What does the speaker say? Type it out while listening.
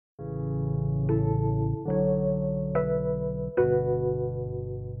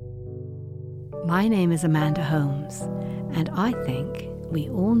My name is Amanda Holmes, and I think we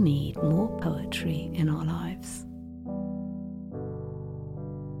all need more poetry in our lives.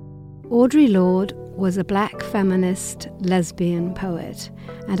 Audre Lorde was a black feminist lesbian poet,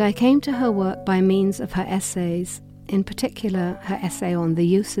 and I came to her work by means of her essays, in particular her essay on the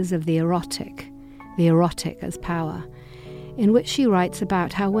uses of the erotic as power, in which she writes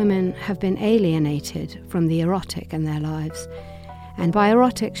about how women have been alienated from the erotic in their lives. And by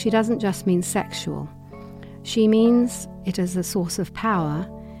erotic, she doesn't just mean sexual. She means it as a source of power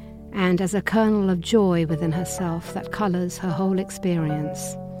and as a kernel of joy within herself that colours her whole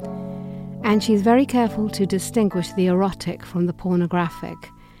experience. And she's very careful to distinguish the erotic from the pornographic,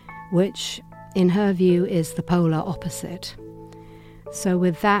 which, in her view, is the polar opposite. So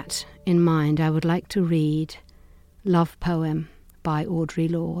with that in mind, I would like to read Love Poem by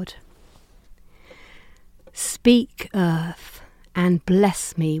Audre Lorde. Speak, earth, and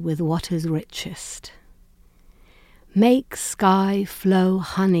bless me with what is richest. Make sky flow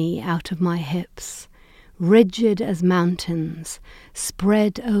honey out of my hips, rigid as mountains,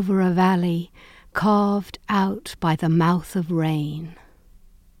 spread over a valley, carved out by the mouth of rain.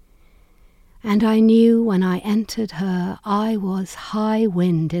 And I knew when I entered her I was high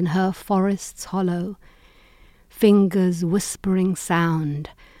wind in her forest's hollow. Fingers whispering sound,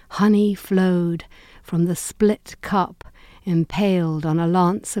 honey flowed from the split cup impaled on a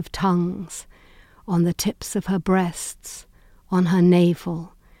lance of tongues, on the tips of her breasts, on her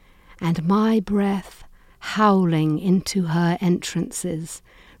navel, and my breath howling into her entrances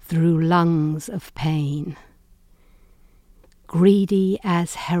through lungs of pain. Greedy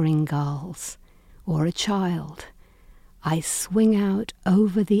as herring gulls, or a child, I swing out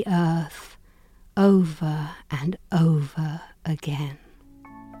over the earth, over and over again.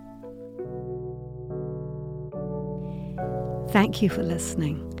 Thank you for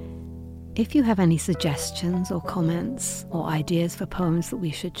listening. If you have any suggestions or comments or ideas for poems that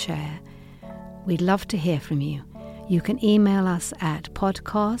we should share, we'd love to hear from you. You can email us at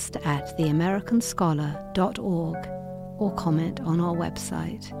podcast@theamericanscholar.org or comment on our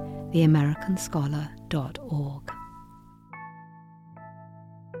website, theamericanscholar.org.